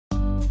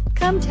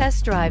Come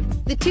test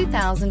drive the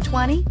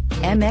 2020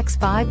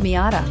 MX-5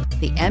 Miata.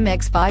 The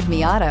MX-5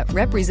 Miata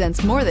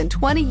represents more than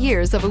 20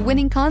 years of a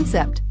winning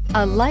concept.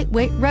 A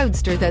lightweight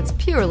roadster that's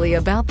purely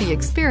about the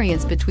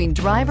experience between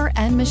driver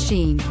and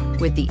machine.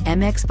 With the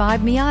MX-5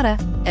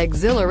 Miata,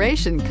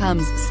 exhilaration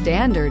comes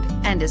standard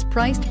and is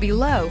priced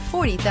below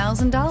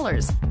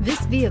 $40,000. This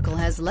vehicle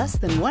has less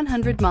than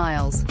 100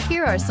 miles.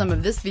 Here are some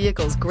of this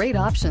vehicle's great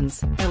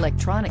options: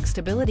 electronic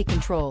stability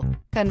control,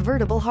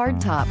 convertible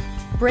hardtop,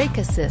 brake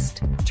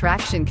assist,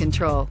 traction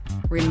control,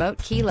 remote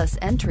keyless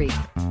entry,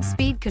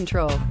 speed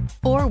control,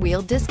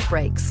 four-wheel disc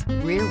brakes,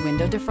 rear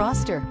window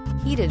defroster,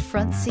 heated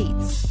front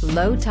seats,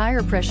 low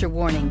tire pressure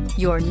warning.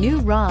 Your new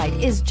ride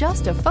is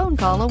just a phone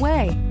call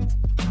away.